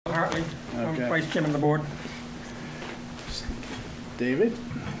Hartley. Okay. I'm Vice Chairman of the board. David?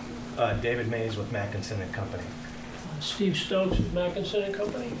 David Mays with Mackinson and Company. Steve Stokes with Mackinson and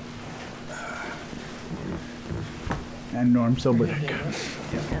Company. And Norm Silberdick.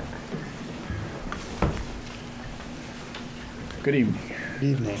 Good evening. Good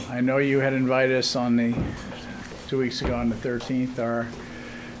evening. I know you had invited us on the 2 weeks ago on the 13th. Our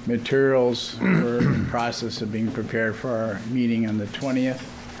materials were in process of being prepared for our meeting on the 20th,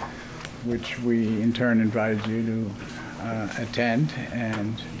 which we in turn invited you to attend.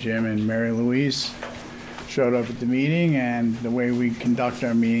 And Jim and Mary Louise showed up at the meeting, and the way we conduct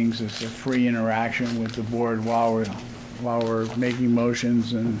our meetings is a free interaction with the board while we're making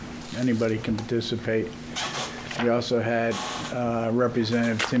motions, and anybody can participate. We also had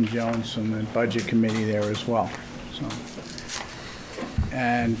Representative Tim Jones from the Budget Committee there as well. So,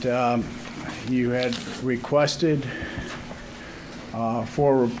 and you had requested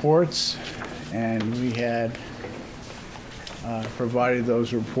 4 reports, and we had provided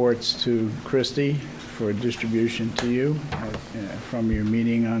those reports to Christie for distribution to you from your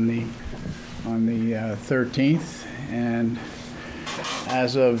meeting on the 13th. And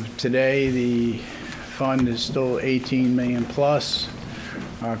as of today, the fund is still 18 million plus.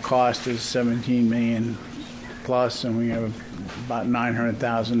 Our cost is 17 million plus, and we have about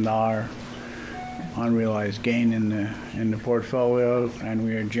 $900,000 unrealized gain in the portfolio, and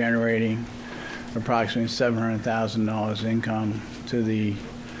we are generating approximately $700,000 income to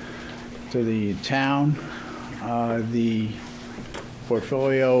the town. The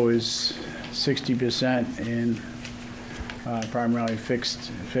portfolio is 60% in primarily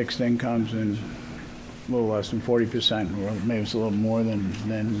fixed incomes, and a little less than 40%, or maybe it's a little more than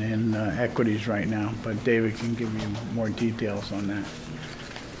in equities right now. But David can give you more details on that.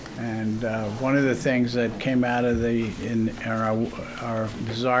 And one of the things that came out of our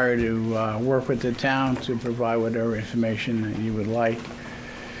desire to work with the town to provide whatever information that you would like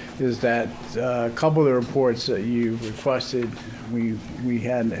is that a couple of the reports that you requested, we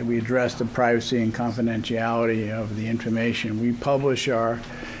addressed the privacy and confidentiality of the information. We publish our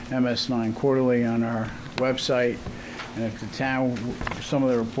MS9 quarterly on our website, and if the town, some of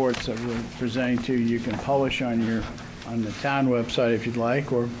the reports that we're presenting to you can publish on the town website if you'd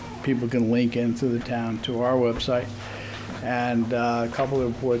like, or people can link in through the town to our website. And a couple of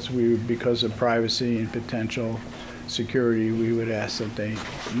reports, because of privacy and potential security, we would ask that they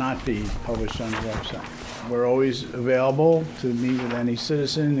not be published on the website. We're always available to meet with any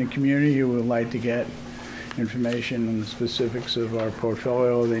citizen in the community who would like to get information on the specifics of our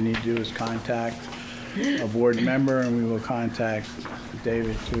portfolio. All they need to do is contact a board member, and we will contact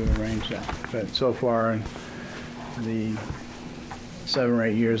David to arrange that. But so far, in the 7 or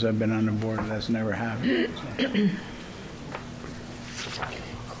 8 years I've been on the board, that's never happened.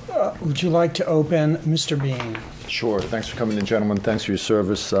 So. Would you like to open, Mr. Bean? Sure. Thanks for coming in, gentlemen. Thanks for your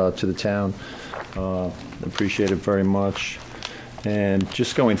service to the town. Appreciate it very much. And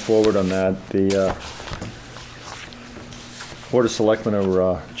just going forward on that, the Board of Selectmen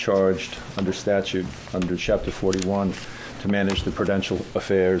are charged under statute, under Chapter 41, to manage the prudential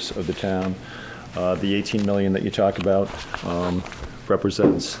affairs of the town. The $18 million that you talk about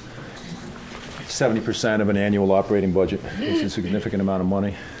represents 70% of an annual operating budget. It's a significant amount of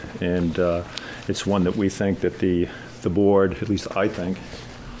money, and it's one that we think that the board, at least I think,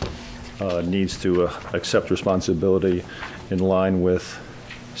 needs to accept responsibility in line with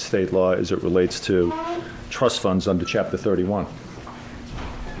state law as it relates to trust funds under Chapter 31.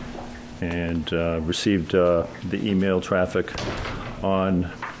 And received the email traffic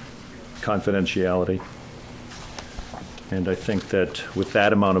on confidentiality. And I think that with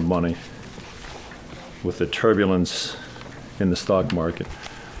that amount of money, with the turbulence in the stock market,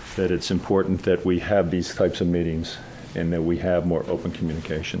 that it's important that we have these types of meetings and that we have more open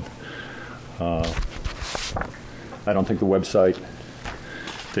communication. I don't think the website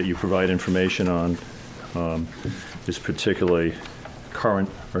that you provide information on is particularly current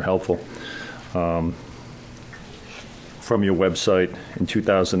or helpful. From your website in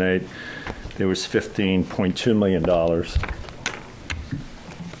 2008, there was $15.2 million.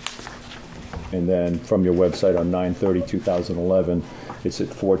 And then from your website on 9/30/2011, it's at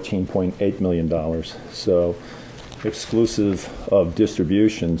 $14.8 million. So exclusive of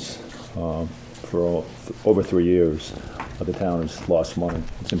distributions for over 3 years, the town has lost money.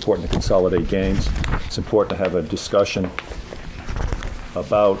 It's important to consolidate gains. It's important to have a discussion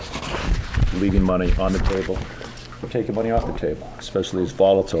about leaving money on the table or taking money off the table, especially as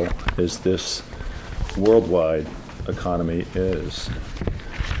volatile as this worldwide economy is.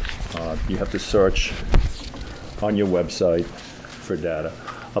 You have to search on your website for data.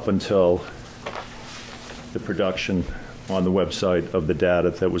 up until the production on the website of the data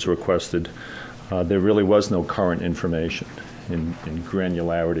that was requested, there really was no current information in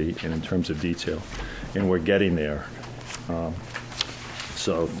granularity and in terms of detail, and we're getting there.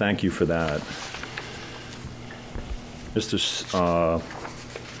 So thank you for that. Mr.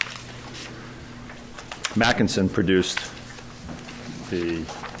 Mackinson produced the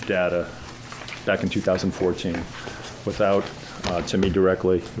data back in 2014 without, to me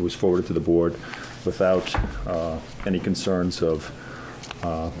directly, it was forwarded to the board, without any concerns of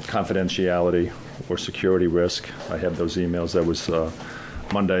confidentiality or security risk. I have those emails. That was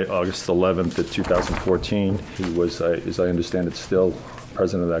Monday, August 11th of 2014. He was, as I understand it, still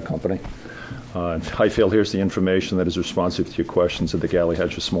president of that company. Highfield, here's the information that is responsive to your questions that the galley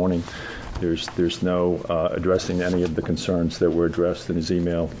had this morning. There's no addressing any of the concerns that were addressed in his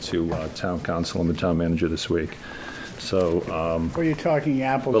email to town council and the town manager this week. So, Were you talking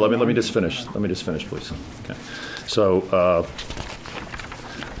apples? well, let and me just oranges? finish. Let me just finish, please. Okay. So,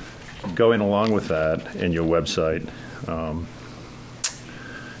 going along with that in your website,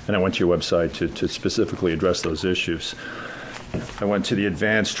 and I went to your website to specifically address those issues. I went to the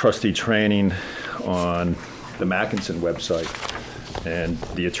advanced trustee training on the Mackinson website, and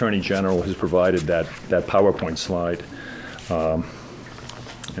the Attorney General has provided that PowerPoint slide,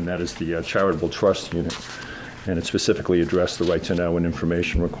 and that is the charitable trust unit, and it specifically addressed the right to know and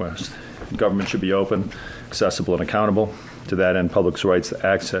information request. Government should be open, accessible, and accountable. To that end, public's rights to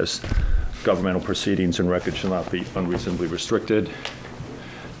access governmental proceedings and records shall not be unreasonably restricted.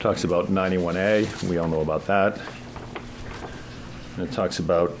 Talks about 91A, we all know about that. And it talks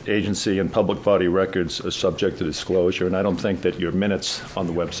about agency and public body records are subject to disclosure, and I don't think that your minutes on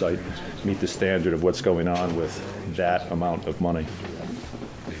the website meet the standard of what's going on with that amount of money.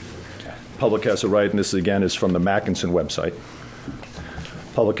 Public has a right, and this again is from the Mackinson website,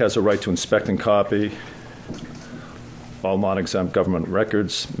 public has a right to inspect and copy all non-exempt government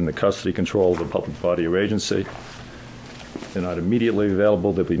records in the custody control of a public body or agency. They're not immediately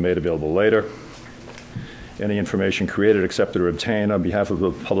available, they'll be made available later. Any information created, accepted, or obtained on behalf of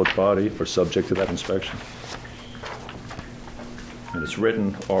a public body are subject to that inspection. And it's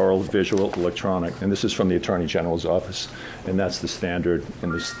written, oral, visual, electronic, and this is from the Attorney General's office, and that's the standard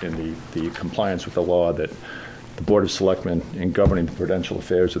in the compliance with the law that the Board of Selectmen in governing the prudential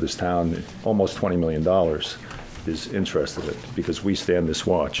affairs of this town, almost $20 million, is interested in, because we stand this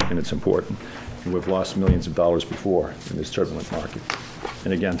watch, and it's important. And we've lost millions of dollars before in this turbulent market.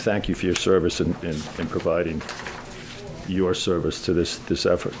 And again, thank you for your service in providing your service to this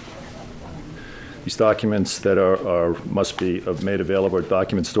effort. These documents that must be made available are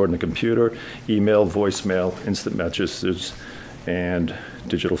documents stored in the computer, email, voicemail, instant messages, and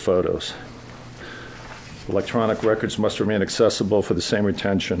digital photos. Electronic records must remain accessible for the same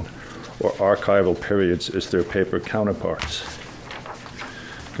retention or archival periods as their paper counterparts.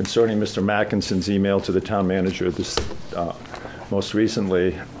 Concerning Mr. Mackinson's email to the town manager, most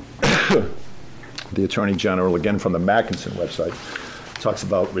recently, the Attorney General, again from the Mackinson website, talks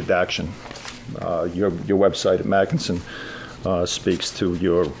about redaction. Your website at Mackinson speaks to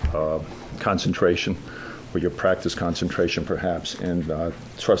your concentration, or your practice concentration perhaps, in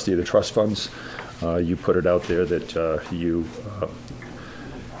trustee of the trust funds. You put it out there that you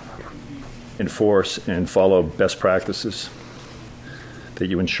enforce and follow best practices, that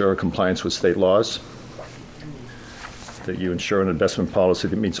you ensure compliance with state laws, that you ensure an investment policy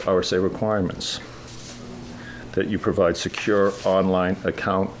that meets RSA requirements, that you provide secure online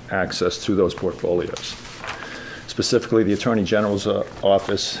account access to those portfolios. Specifically, the Attorney General's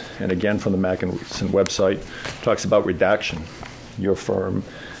office, and again from the Mackinson website, talks about redaction. Your firm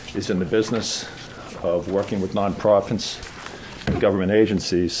is in the business of working with nonprofits and government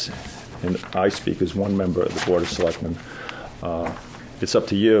agencies, and I speak as one member of the Board of Selectmen. It's up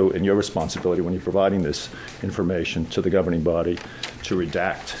to you and your responsibility when you're providing this information to the governing body to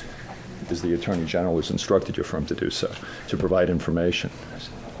redact, as the Attorney General has instructed your firm to do so, to provide information.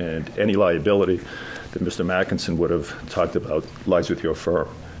 And any liability that Mr. Mackinson would have talked about lies with your firm,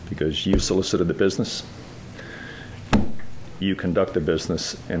 because you solicited the business, you conduct the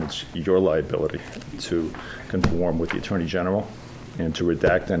business, and it's your liability to conform with the Attorney General and to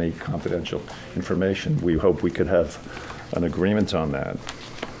redact any confidential information. We hope we could have an agreement on that.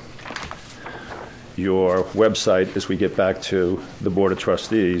 Your website, as we get back to the Board of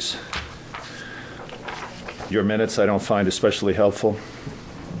Trustees, your minutes I don't find especially helpful.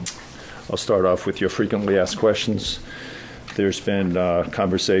 I'll start off with your frequently asked questions. There's been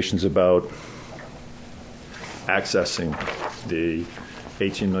conversations about accessing the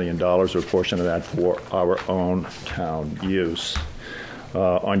 $18 million or a portion of that for our own town use.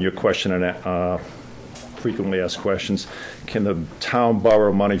 on your question and frequently asked questions, can the town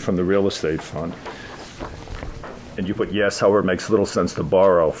borrow money from the real estate fund? And you put yes, however, it makes little sense to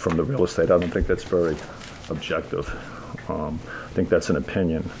borrow from the real estate. I don't think that's very objective. I think that's an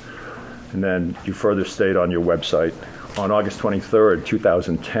opinion. And then you further state on your website, on August 23rd,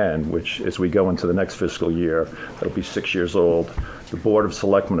 2010, which as we go into the next fiscal year, that'll be 6 years old, the Board of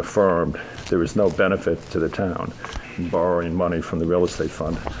Selectmen affirmed there is no benefit to the town in borrowing money from the real estate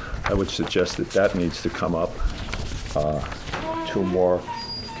fund. I would suggest that that needs to come up to a more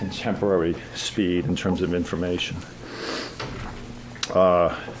contemporary speed in terms of information.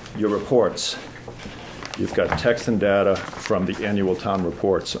 Your reports. You've got text and data from the annual town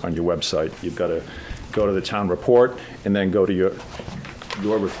reports on your website. You've got to go to the town report and then go to your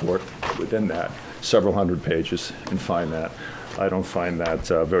report within that, several hundred pages, and find that. I don't find that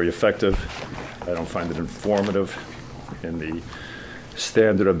very effective. I don't find it informative in the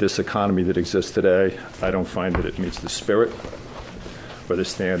standard of this economy that exists today. I don't find that it meets the spirit or the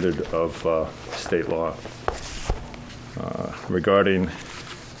standard of state law. Regarding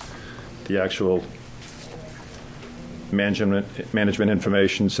the actual management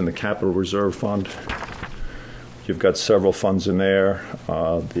information's in the Capital Reserve Fund. You've got several funds in there.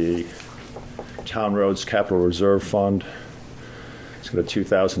 The Town Roads Capital Reserve Fund, it's got a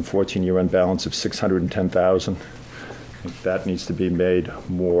 2014 year-end balance of $610,000. That needs to be made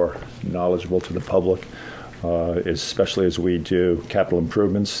more knowledgeable to the public, especially as we do capital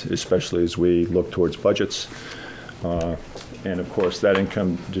improvements, especially as we look towards budgets. And of course, that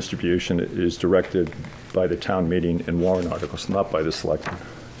income distribution is directed by the town meeting and warrant articles, not by the selectmen,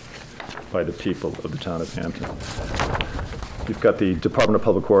 by the people of the town of Hampton. You've got the Department of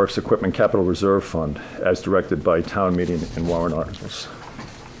Public Works Equipment Capital Reserve Fund as directed by town meeting and warrant articles.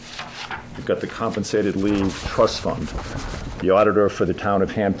 You've got the Compensated Leave Trust Fund. The auditor for the town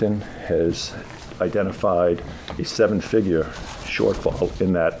of Hampton has identified a 7-figure shortfall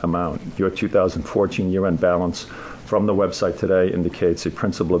in that amount. Your 2014 year-end balance from the website today indicates a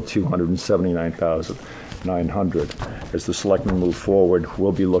principal of $279,900. As the selectmen move forward,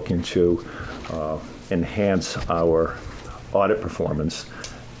 we'll be looking to enhance our audit performance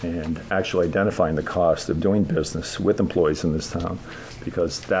and actually identifying the cost of doing business with employees in this town,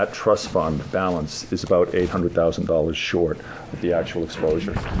 because that trust fund balance is about $800,000 short of the actual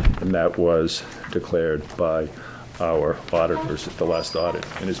exposure, and that was declared by our auditors at the last audit,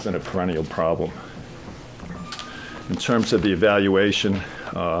 and it's been a perennial problem. In terms of the evaluation,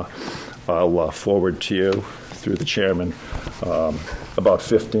 I'll forward to you through the chairman about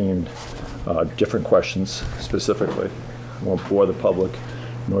 15 different questions specifically. I won't bore the public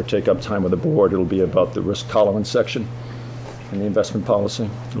nor take up time with the board. It'll be about the risk tolerance section in the investment policy.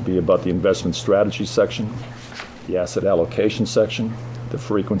 It'll be about the investment strategy section, the asset allocation section, the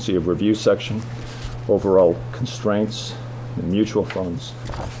frequency of review section, overall constraints in mutual funds,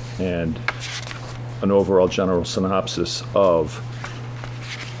 and an overall general synopsis of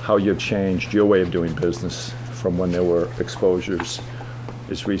how you've changed your way of doing business from when there were exposures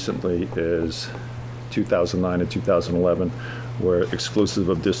as recently as 2009 and 2011, where exclusive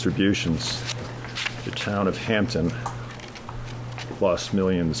of distributions, the town of Hampton lost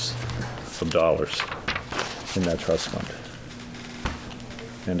millions of dollars in that trust fund.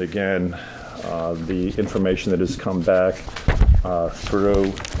 And again, the information that has come back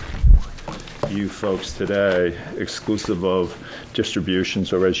through you folks today, exclusive of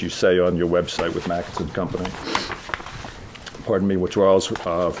distributions, or as you say on your website with Mackinson Company, pardon me, withdrawals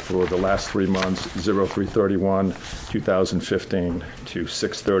for the last 3 months, 03/31/2015 to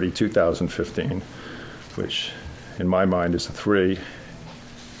 6/30/2015, which in my mind is a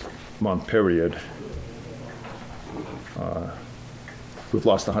 3-month period. We've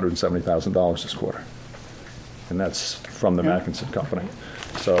lost $170,000 this quarter, and that's from the Mackinson Company.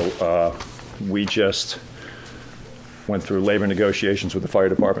 So we just went through labor negotiations with the fire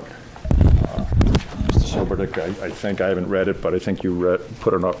department. Mr. Silberdick, I think, I haven't read it, but I think you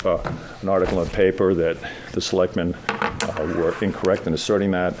put an article in the paper that the selectmen were incorrect in asserting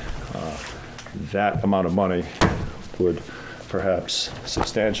that that amount of money would perhaps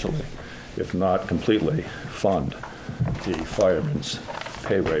substantially, if not completely, fund the firemen's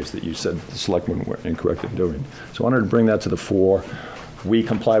pay raise that you said the selectmen were incorrect in doing. So I wanted to bring that to the fore. We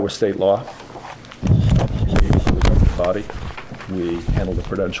comply with state law. Body. We handle the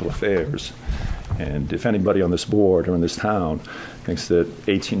prudential affairs. And if anybody on this board or in this town thinks that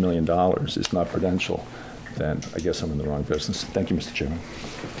 $18 million is not prudential, then I guess I'm in the wrong business. Thank you, Mr. Chairman.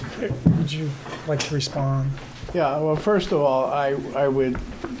 Would you like to respond? Yeah, well, first of all, I would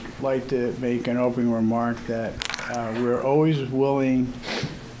like to make an opening remark that we're always willing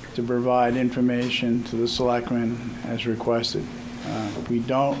to provide information to the selectmen as requested. We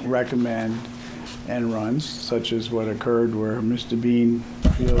don't recommend end runs, such as what occurred where Mr. Bean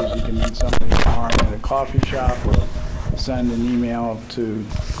feels he can meet somebody tomorrow at a coffee shop, or send an email to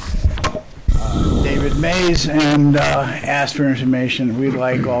David Mays and ask for information. We'd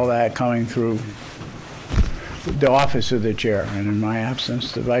like all that coming through the office of the chair, and in my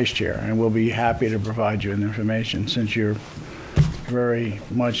absence, the vice chair. And we'll be happy to provide you with information since you're very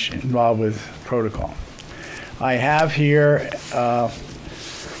much involved with protocol. I have here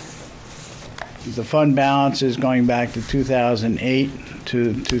the fund balance is going back to 2008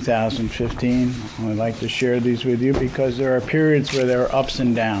 to 2015. I'd like to share these with you because there are periods where there are ups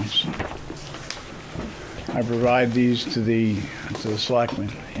and downs. I provide these to the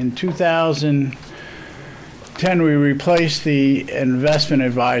selectmen. In 2010, we replaced the investment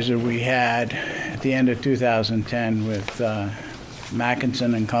advisor we had at the end of 2010 with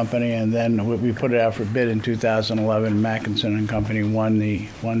Mackinson and Company, and then we put it out for bid in 2011. Mackinson and Company won the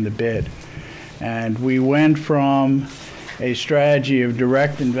bid. And we went from a strategy of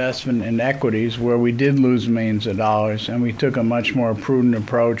direct investment in equities where we did lose millions of dollars, and we took a much more prudent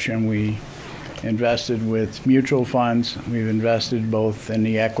approach, and we invested with mutual funds. We've invested both in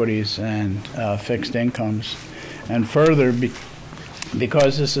the equities and fixed incomes. And further,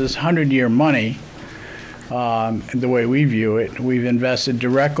 because this is 100-year money, the way we view it, we've invested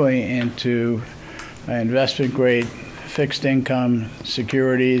directly into investment-grade fixed income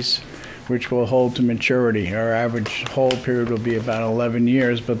securities, which will hold to maturity. Our average hold period will be about 11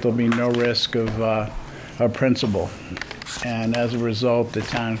 years, but there'll be no risk of principal. And as a result, the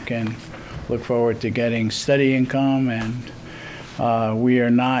town can look forward to getting steady income, and we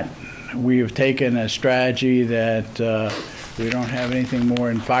have taken a strategy that we don't have anything more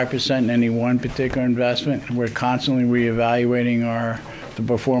than 5% in any one particular investment. We're constantly reevaluating the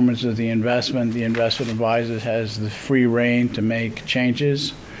performance of the investment. The investment advisor has the free rein to make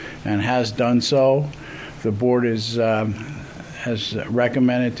changes and has done so. The board has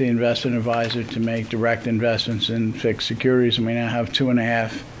recommended to the investment advisor to make direct investments in fixed securities, and we now have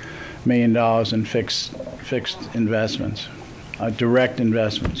 $2.5 million in fixed investments, direct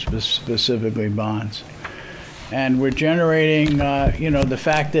investments, specifically bonds. And we're generating, the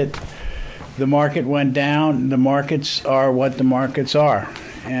fact that the market went down, the markets are what the markets are,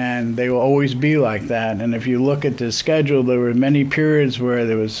 and they will always be like that. And if you look at the schedule, there were many periods where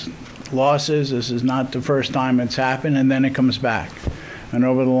there was losses. This is not the first time it's happened, and then it comes back. And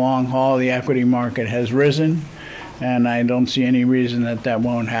over the long haul, the equity market has risen, and I don't see any reason that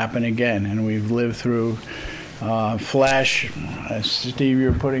won't happen again. And we've lived through flash, Steve,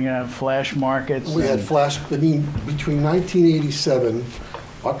 you're putting out flash markets. We had flash, between 1987,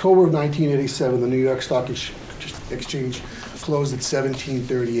 October of 1987, the New York Stock Exchange closed at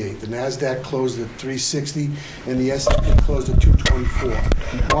 1738. The NASDAQ closed at 360, and the S&P closed at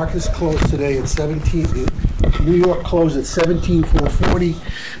 224. Markets closed today at New York closed at 17,440,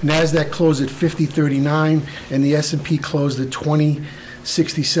 NASDAQ closed at 5039, and the S&P closed at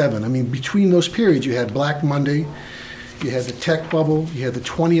 2067. I mean, between those periods, you had Black Monday, you had the tech bubble, you had the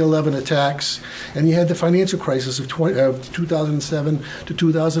 2011 attacks, and you had the financial crisis of 2007 to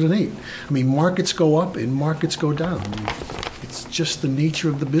 2008. I mean, markets go up and markets go down. I mean, it's just the nature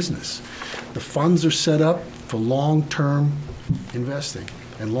of the business. The funds are set up for long-term investing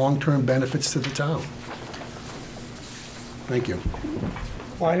and long-term benefits to the town. Thank you.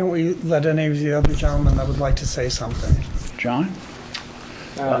 Why don't we let any of the other gentlemen that would like to say something? John?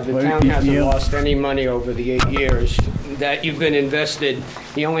 The town hasn't lost any money over the 8 years that you've been invested.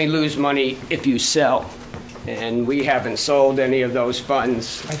 You only lose money if you sell, and we haven't sold any of those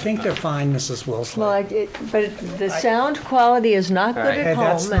funds. I think they're fine, Mrs. Wilson. Well, but the sound quality is not good at home,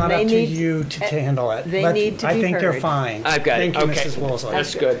 That's not and they up to need you to handle it. They need to be I think they're heard. fine. I've got it. Thank you, Okay. Mrs. Wilson.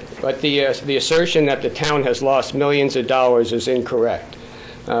 That's good. But the assertion that the town has lost millions of dollars is incorrect.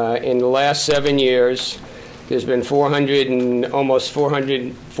 In the last 7 years, there's been almost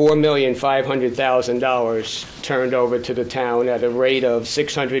 $4,500,000 turned over to the town at a rate of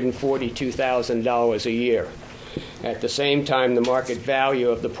 $642,000 a year. At the same time, the market value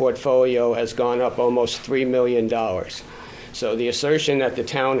of the portfolio has gone up almost $3 million. So the assertion that the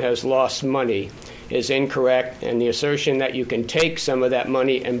town has lost money is incorrect, and the assertion that you can take some of that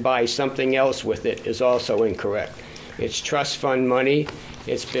money and buy something else with it is also incorrect. It's trust fund money.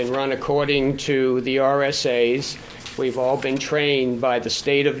 It's been run according to the RSAs. We've all been trained by the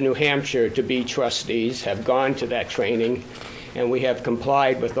state of New Hampshire to be trustees, have gone to that training, and we have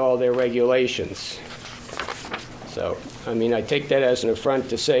complied with all their regulations. So I mean, I take that as an affront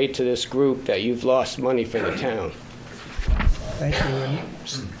to say to this group that you've lost money for the town. Thank you. And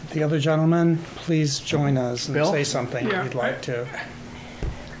the other gentleman, please join us and Bill? say something if you'd like to.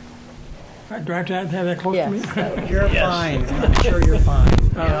 Do I have to have that close to me? Yes. You're fine. I'm sure you're fine.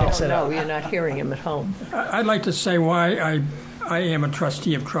 Fix it No, up. Oh, you're not hearing him at home. I'd like to say why I am a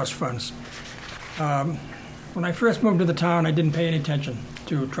trustee of trust funds. When I first moved to the town, I didn't pay any attention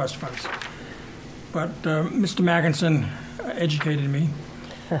to trust funds. But Mr. Mackinson educated me,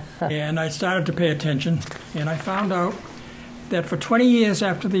 and I started to pay attention, and I found out that for 20 years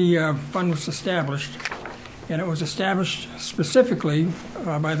after the fund was established, and it was established specifically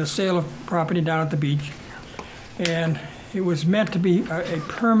by the sale of property down at the beach, and it was meant to be a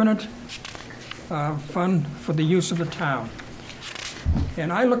permanent fund for the use of the town.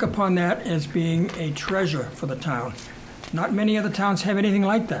 And I look upon that as being a treasure for the town. Not many other towns have anything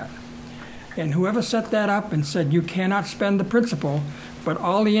like that. And whoever set that up and said you cannot spend the principal, but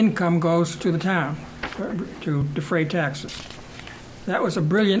all the income goes to the town to defray taxes. That was a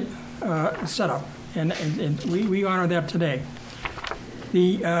brilliant setup, and we honor that today.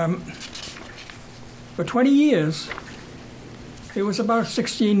 For 20 years, it was about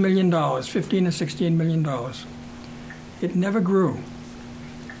 $16 million, $15 to $16 million. It never grew.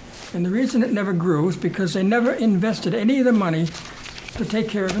 And the reason it never grew is because they never invested any of the money to take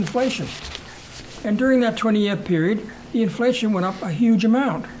care of inflation. And during that 20-year period, the inflation went up a huge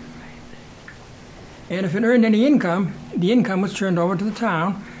amount. And if it earned any income, the income was turned over to the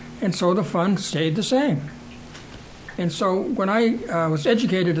town, and so the fund stayed the same. And so when I was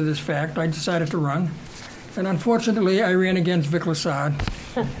educated to this fact, I decided to run. And unfortunately, I ran against Vic Lassard.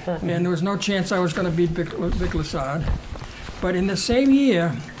 And there was no chance I was going to beat Vic Lassard. But in the same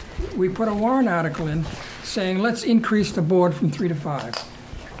year, we put a warrant article in saying, let's increase the board from 3 to 5.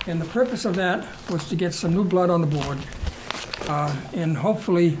 And the purpose of that was to get some new blood on the board and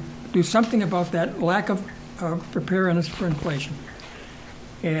hopefully do something about that lack of preparedness for inflation.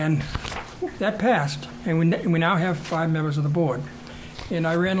 And that passed, and we now have 5 members of the board. And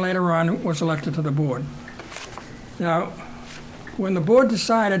I ran later on and was elected to the board. Now, when the board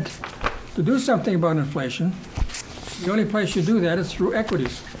decided to do something about inflation, the only place you do that is through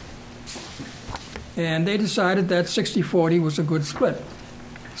equities. And they decided that 60-40 was a good split.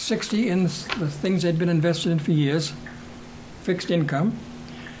 60 in the things they'd been invested in for years, fixed income,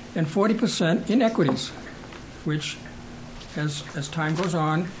 and 40% in equities, which, as time goes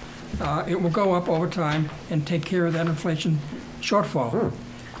on, it will go up over time and take care of that inflation shortfall.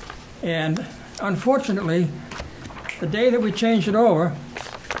 And unfortunately, the day that we changed it over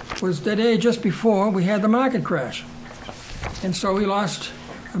was the day just before we had the market crash. And so we lost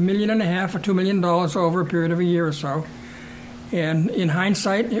 $1.5 million or $2 million over a period of a year or so. And in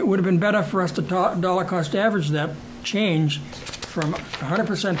hindsight, it would have been better for us to dollar cost average that change from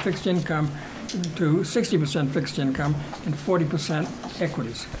 100% fixed income to 60% fixed income and 40%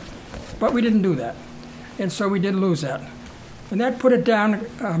 equities. But we didn't do that. And so we did lose that. And that put it down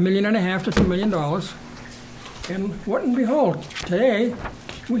 $1.5 million to $2 million. And what and behold, today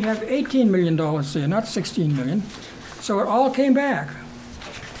we have $18 million there, not $16 million. So it all came back.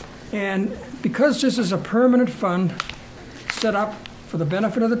 And because this is a permanent fund set up for the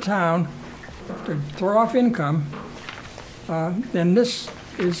benefit of the town to throw off income, then this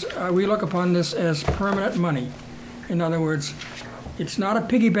is, we look upon this as permanent money. In other words, it's not a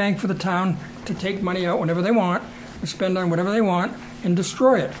piggy bank for the town to take money out whenever they want, to spend on whatever they want, and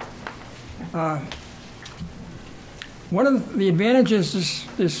destroy it. One of the advantages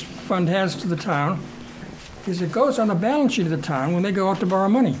this fund has to the town is it goes on the balance sheet of the town when they go out to borrow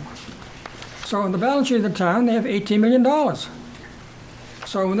money. So on the balance sheet of the town, they have $18 million.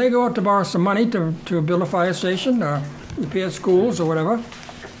 So when they go out to borrow some money to build a fire station or repair schools or whatever,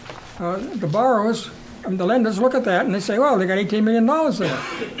 the borrowers, the lenders look at that and they say, well, they got $18 million there.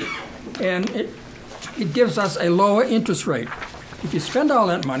 And it gives us a lower interest rate. If you spend all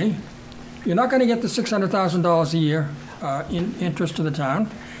that money, you're not going to get the $600,000 a year in interest to the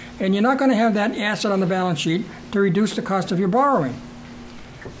town, and you're not going to have that asset on the balance sheet to reduce the cost of your borrowing.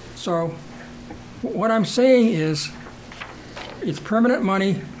 So what I'm saying is it's permanent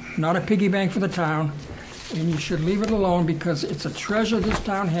money, not a piggy bank for the town, and you should leave it alone because it's a treasure this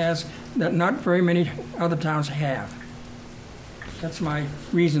town has that not very many other towns have. That's my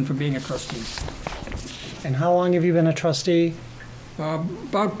reason for being a trustee. And how long have you been a trustee?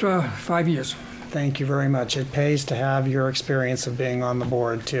 About 5 years. Thank you very much. It pays to have your experience of being on the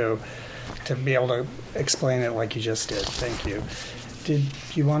board, too, to be able to explain it like you just did. Thank you. Did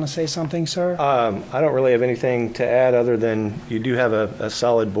you want to say something, sir? I don't really have anything to add other than you do have a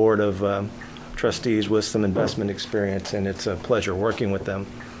solid board of trustees with some investment experience, and it's a pleasure working with them.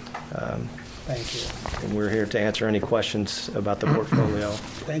 Thank you. And we're here to answer any questions about the portfolio.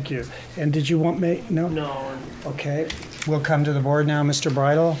 Thank you. And did you want me? No? No. Okay. We'll come to the board now. Mr.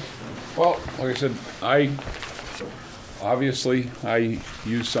 Bridle? Well, like I said, obviously I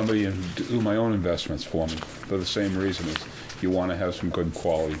use somebody to do my own investments for me for the same reason as you want to have some good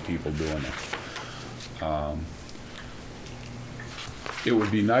quality people doing it. It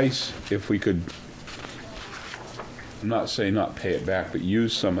would be nice if we could, I'm not saying not pay it back, but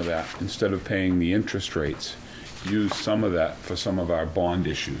use some of that instead of paying the interest rates. Use some of that for some of our bond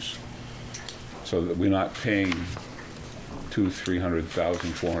issues, so that we're not paying $200,000,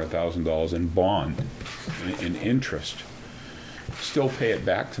 $300,000, $400,000 in bond in interest. Still pay it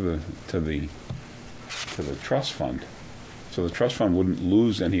back to the trust fund, so the trust fund wouldn't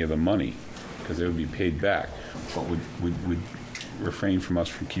lose any of the money because it would be paid back, but would refrain from us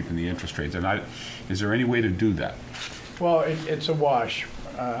from keeping the interest rates. And is there any way to do that? Well, it's a wash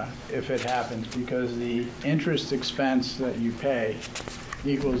if it happens, because the interest expense that you pay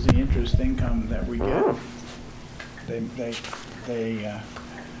equals the interest income that we get. They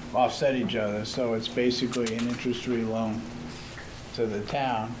offset each other, so it's basically an interest-free loan to the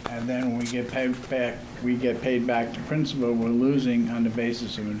town. And then when we get paid back to principal, we're losing on the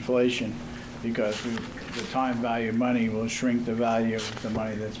basis of inflation, because the time value of money will shrink the value of the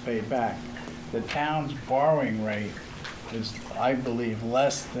money that's paid back. The town's borrowing rate is, I believe,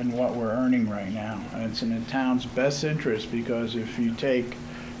 less than what we're earning right now. And it's in the town's best interest, because if you take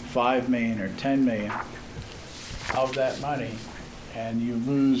 $5 million or $10 million of that money and you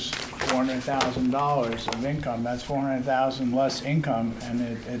lose $400,000 of income, that's $400,000 less income, and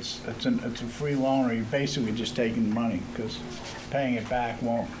it's a free loan, or you're basically just taking the money, because paying it back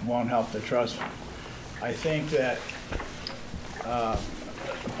won't help the trust. I think that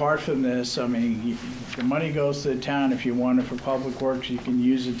apart from this, I mean, the money goes to the town. If you want it for public works, you can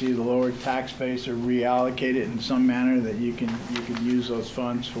use it to either lower tax base or reallocate it in some manner that you can use those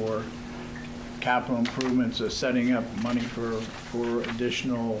funds for capital improvements, or setting up money for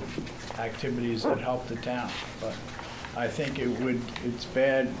additional activities that help the town. But I think it's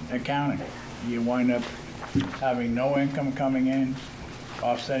bad accounting. You wind up having no income coming in,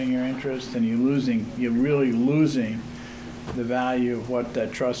 offsetting your interest, and you're really losing the value of what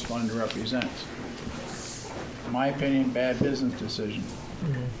that trust fund represents. In my opinion, bad business decision.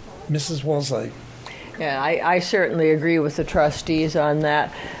 Mrs. Woolsey? Yeah, I certainly agree with the trustees on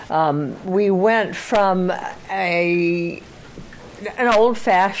that. We went from an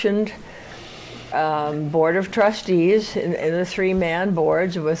old-fashioned board of trustees in the three-man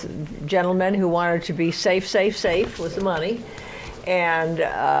boards with gentlemen who wanted to be safe with the money. And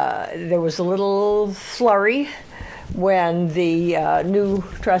there was a little flurry when the new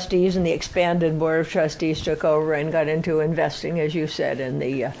trustees and the expanded board of trustees took over and got into investing, as you said, in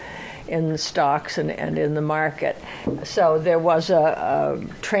the stocks and in the market. So there was a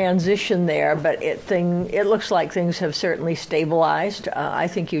transition there, but it looks like things have certainly stabilized. I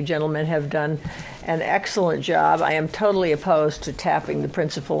think you gentlemen have done an excellent job. I am totally opposed to tapping the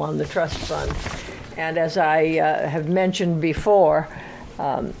principal on the trust fund. And as I have mentioned before,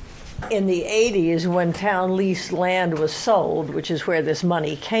 in the 80s, when town leased land was sold, which is where this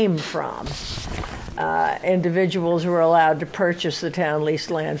money came from, individuals were allowed to purchase the town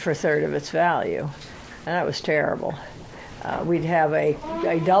leased land for a third of its value. And that was terrible. We'd have a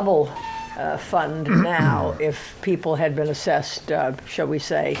double fund now if people had been assessed, shall we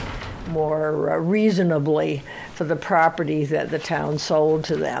say, more reasonably for the property that the town sold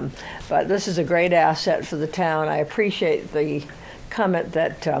to them. But this is a great asset for the town. I appreciate the comment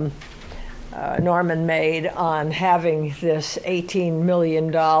that Norman made on having this $18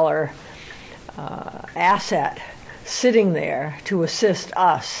 million asset sitting there to assist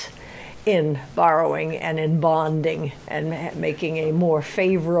us in borrowing and in bonding and making a more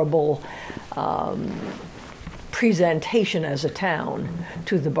favorable presentation as a town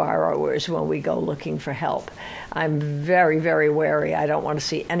to the borrowers when we go looking for help. I'm very, very wary. I don't want to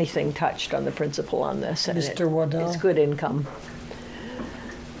see anything touched on the principal on this. And Mr. Waddell? It's good income.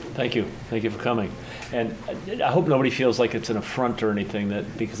 Thank you. Thank you for coming. And I hope nobody feels like it's an affront or anything,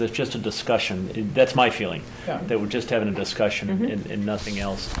 because it's just a discussion. That's my feeling, that we're just having a discussion and nothing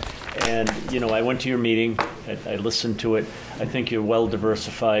else. And, I went to your meeting. I listened to it. I think you're well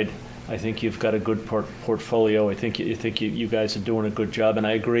diversified. I think you've got a good portfolio. I think you guys are doing a good job. And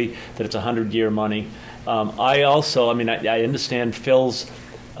I agree that it's 100-year money. I understand Phil's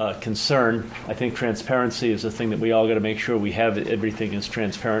concern. I think transparency is a thing that we all got to make sure we have. Everything is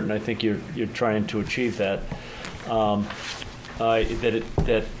transparent, and I think you're trying to achieve that.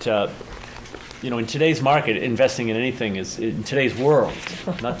 in today's market, investing in anything is in today's world,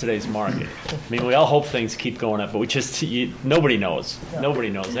 not today's market. I mean, we all hope things keep going up, but nobody knows. Nobody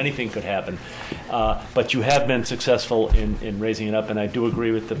knows. Anything could happen. But you have been successful in raising it up, and I do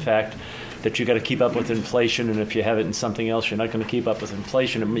agree with the fact that you got to keep up with inflation, and if you have it in something else, you're not going to keep up with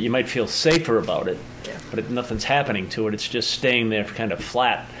inflation. You might feel safer about it, but nothing's happening to it. It's just staying there kind of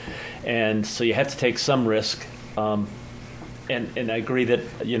flat. And so you have to take some risk. And I agree that,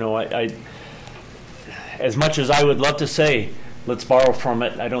 I as much as I would love to say, let's borrow from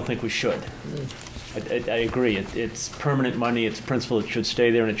it, I don't think we should. I agree. It's permanent money. It's principal. It should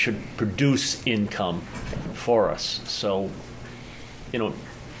stay there, and it should produce income for us. So, I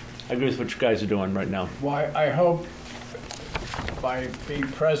agree with what you guys are doing right now. Well, I hope by being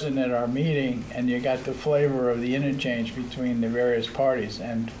present at our meeting and you got the flavor of the interchange between the various parties,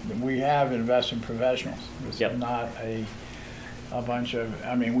 and we have investment professionals. This is not a bunch of,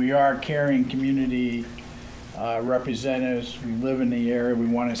 we are caring community representatives. We live in the area. We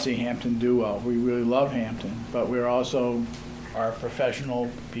want to see Hampton do well. We really love Hampton, but we're also are professional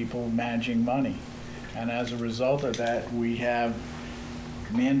people managing money. And as a result of that, we have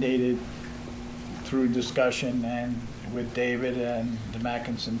mandated through discussion and with David and the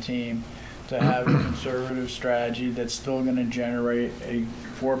Mackinson team to have a conservative strategy that's still going to generate a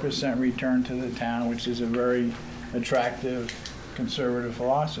 4% return to the town, which is a very attractive conservative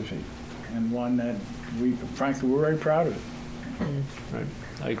philosophy, and one that frankly, we're very proud of it. Right.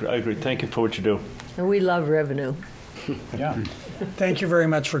 I agree. Thank you for what you do. And we love revenue. Yeah. Thank you very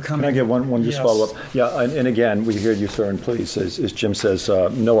much for coming. Can I get one just Yes. follow-up? Yeah, and again, we hear you, sir, and please, as Jim says,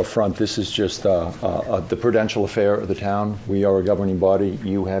 no affront. This is just the prudential affair of the town. We are a governing body.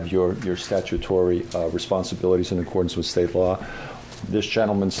 You have your statutory responsibilities in accordance with state law. This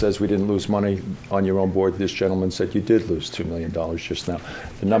gentleman says we didn't lose money on your own board. This gentleman said you did lose $2 million just now.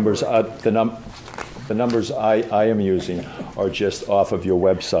 The numbers, the numbers I am using are just off of your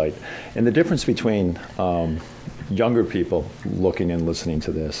website. And the difference between younger people looking and listening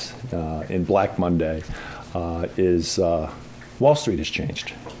to this in Black Monday is Wall Street has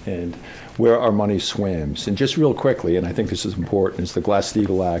changed, and where our money swims. And just real quickly, and I think this is important, is the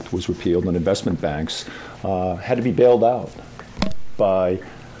Glass-Steagall Act was repealed, and investment banks had to be bailed out by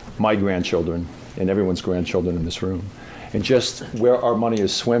my grandchildren and everyone's grandchildren in this room. And just where our money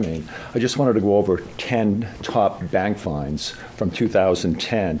is swimming, I just wanted to go over 10 top bank fines from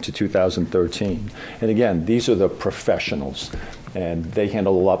 2010 to 2013. And again, these are the professionals, and they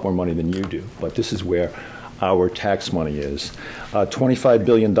handle a lot more money than you do. But this is where our tax money is. $25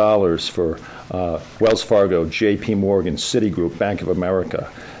 billion for Wells Fargo, J.P. Morgan, Citigroup, Bank of America.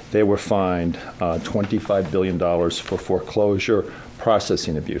 They were fined $25 billion for foreclosure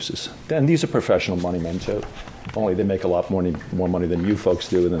processing abuses. And these are professional money men, too. Only they make a lot more money than you folks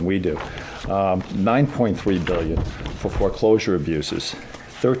do than we do. $9.3 billion for foreclosure abuses.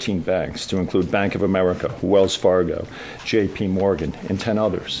 13 banks, to include Bank of America, Wells Fargo, J.P. Morgan, and 10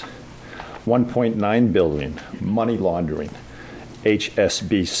 others. $1.9 billion money laundering,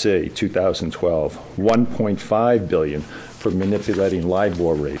 HSBC, 2012. $1.5 billion for manipulating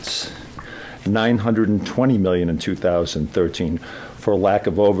LIBOR rates. $920 million in 2013 for lack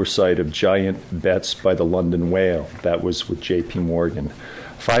of oversight of giant bets by the London Whale. That was with J.P. Morgan.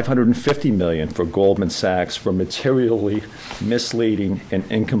 $550 million for Goldman Sachs for materially misleading and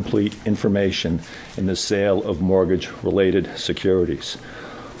incomplete information in the sale of mortgage-related securities.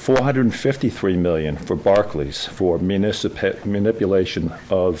 $453 million for Barclays for manipulation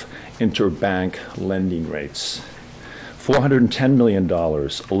of interbank lending rates. $410 million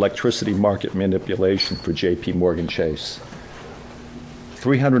electricity market manipulation for J.P. Morgan Chase.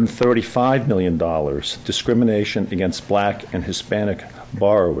 $335 million discrimination against black and Hispanic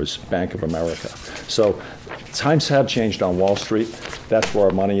borrowers, Bank of America. So times have changed on Wall Street. That's where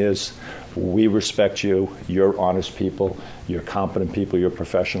our money is. We respect you. You're honest people. You're competent people. You're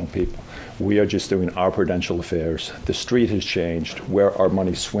professional people. We are just doing our prudential affairs. The street has changed. Where our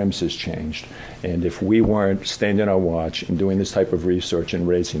money swims has changed. And if we weren't standing our watch and doing this type of research and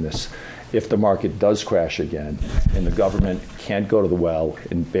raising this, if the market does crash again and the government can't go to the well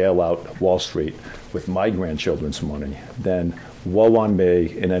and bail out Wall Street with my grandchildren's money, then woe on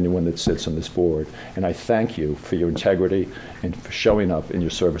me and anyone that sits on this board. And I thank you for your integrity and for showing up in your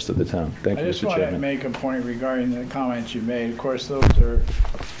service to the town. Thank you, Mr. Chairman. I just want to make a point regarding the comments you made. Of course, those are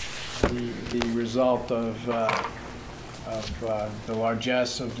the result of the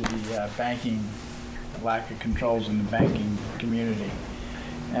largesse of the banking, lack of controls in the banking community.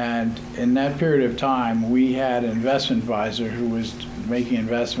 And in that period of time, we had an investment advisor who was making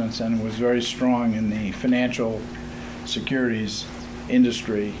investments and was very strong in the financial securities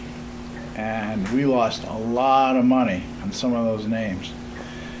industry. and we lost a lot of money on some of those names.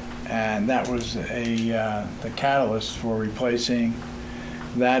 And that was the catalyst for replacing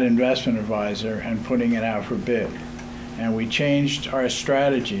that investment advisor and putting it out for bid. And we changed our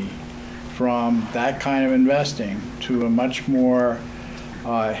strategy from that kind of investing to a much more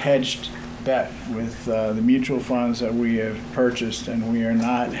hedged bet with the mutual funds that we have purchased, and we are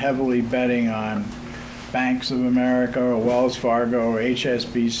not heavily betting on Banks of America or Wells Fargo or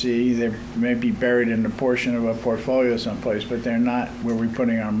HSBC. They may be buried in a portion of a portfolio someplace, but they're not where we're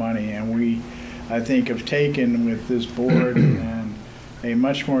putting our money. And we, I think, have taken with this board and a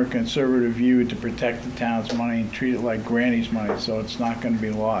much more conservative view to protect the town's money and treat it like granny's money, so it's not going to be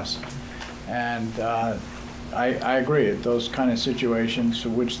lost. And I agree, at those kind of situations for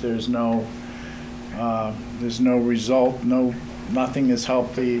which there's no result, nothing has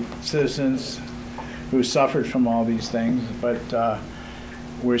helped the citizens who suffered from all these things, but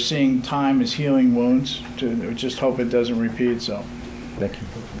we're seeing time as healing wounds. To just hope it doesn't repeat. So, Thank you.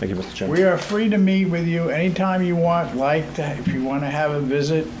 Thank you, Mr. Chairman. we are free to meet with you anytime you want. If you want to have a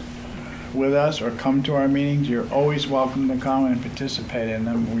visit with us or come to our meetings, you're always welcome to come and participate in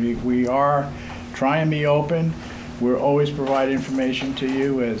them. We are trying to be open. We'll always provide information to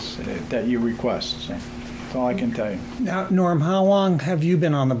you that you request. So that's all I can tell you. Now, Norm, how long have you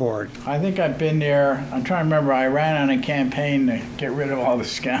been on the board? I think I've been there, I'm trying to remember, I ran on a campaign to get rid of all the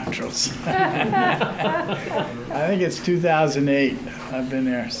scoundrels. I think it's 2008. I've been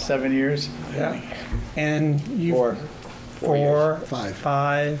there 7 years. Yeah. And you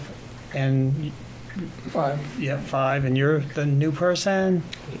five, and yeah, five, and you're the new person?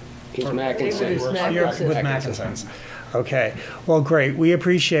 He's Mackinson. You're with Mackinson's. Okay. Well, great. We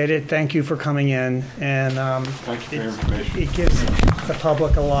appreciate it. Thank you for coming in. And Thank you for your information. it gives the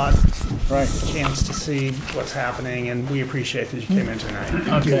public a lot Right. chance to see what's happening, and we appreciate that you came in tonight.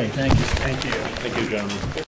 Okay, thank you. Thank you. Thank you, gentlemen.